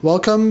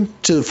Welcome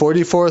to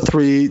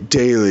 44.3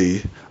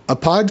 Daily, a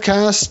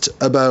podcast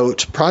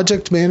about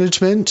project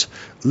management,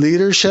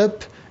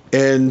 leadership,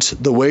 and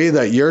the way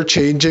that you're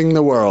changing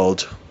the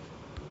world.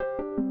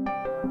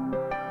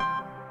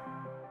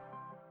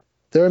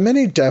 There are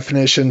many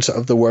definitions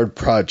of the word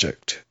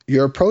project.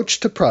 Your approach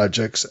to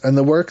projects and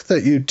the work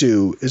that you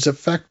do is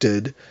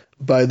affected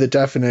by the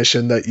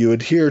definition that you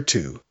adhere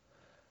to.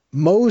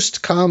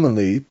 Most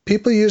commonly,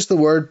 people use the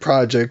word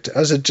project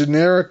as a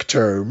generic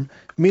term,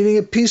 meaning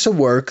a piece of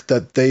work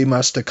that they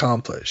must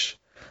accomplish.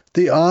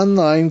 The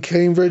online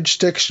Cambridge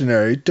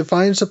Dictionary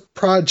defines a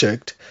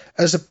project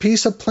as a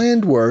piece of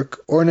planned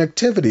work or an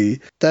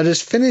activity that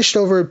is finished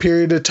over a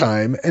period of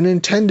time and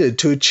intended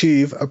to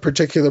achieve a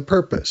particular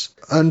purpose.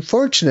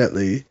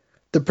 Unfortunately,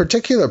 the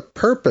particular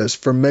purpose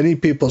for many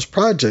people's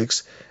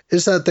projects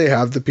is that they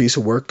have the piece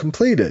of work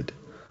completed.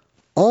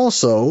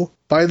 Also,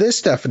 by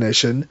this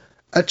definition,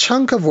 a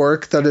chunk of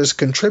work that is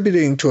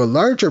contributing to a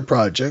larger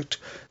project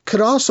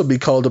could also be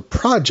called a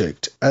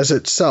project as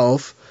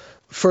itself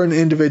for an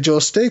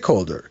individual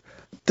stakeholder.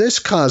 This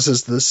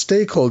causes the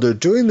stakeholder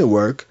doing the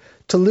work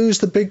to lose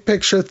the big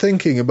picture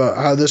thinking about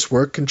how this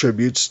work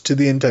contributes to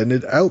the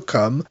intended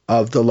outcome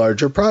of the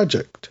larger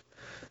project.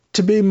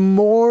 To be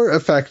more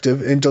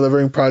effective in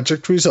delivering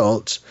project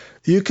results,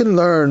 you can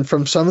learn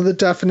from some of the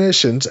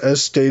definitions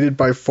as stated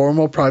by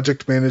formal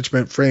project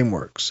management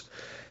frameworks.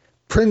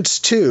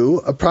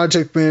 PRINCE2, a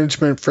project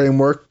management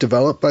framework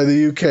developed by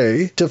the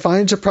UK,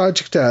 defines a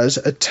project as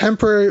a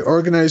temporary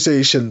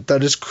organization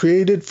that is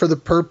created for the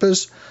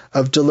purpose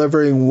of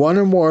delivering one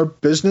or more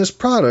business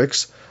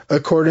products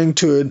according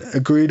to an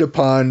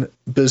agreed-upon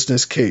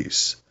business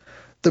case.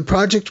 The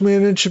Project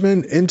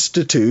Management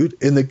Institute,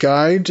 in the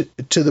Guide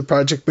to the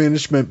Project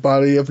Management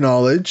Body of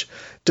Knowledge,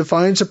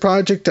 defines a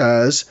project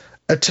as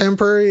a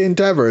temporary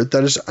endeavor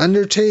that is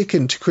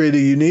undertaken to create a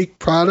unique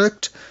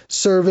product,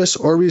 service,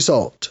 or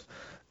result.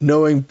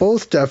 Knowing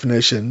both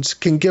definitions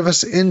can give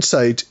us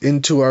insight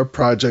into our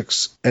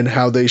projects and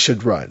how they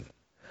should run.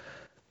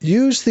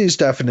 Use these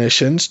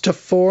definitions to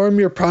form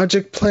your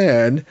project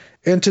plan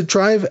and to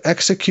drive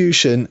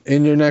execution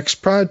in your next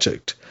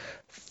project.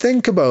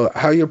 Think about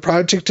how your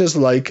project is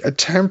like a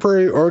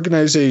temporary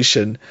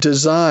organization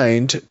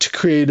designed to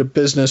create a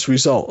business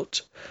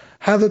result.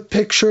 Have a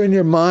picture in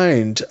your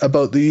mind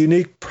about the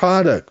unique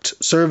product,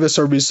 service,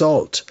 or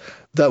result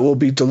that will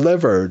be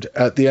delivered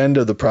at the end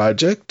of the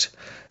project.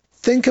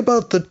 Think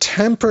about the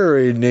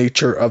temporary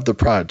nature of the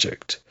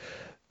project.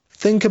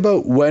 Think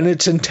about when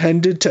it's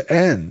intended to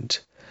end.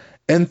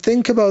 And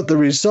think about the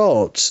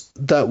results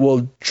that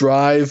will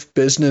drive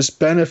business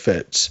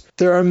benefits.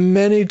 There are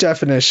many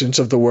definitions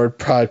of the word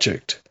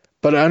project,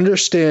 but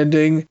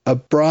understanding a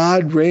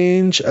broad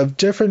range of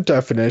different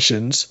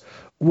definitions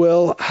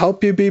will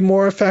help you be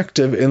more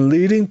effective in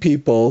leading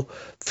people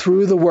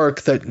through the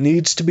work that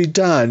needs to be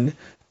done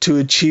to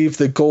achieve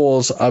the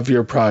goals of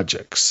your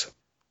projects.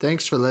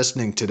 Thanks for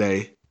listening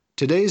today.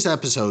 Today's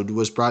episode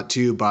was brought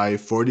to you by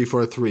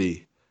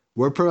 44.3.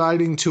 We're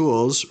providing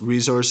tools,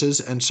 resources,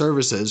 and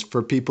services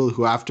for people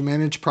who have to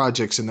manage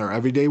projects in their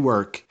everyday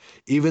work,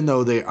 even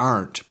though they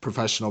aren't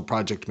professional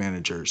project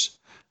managers.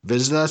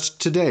 Visit us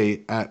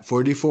today at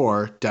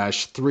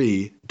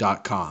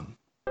 44-3.com.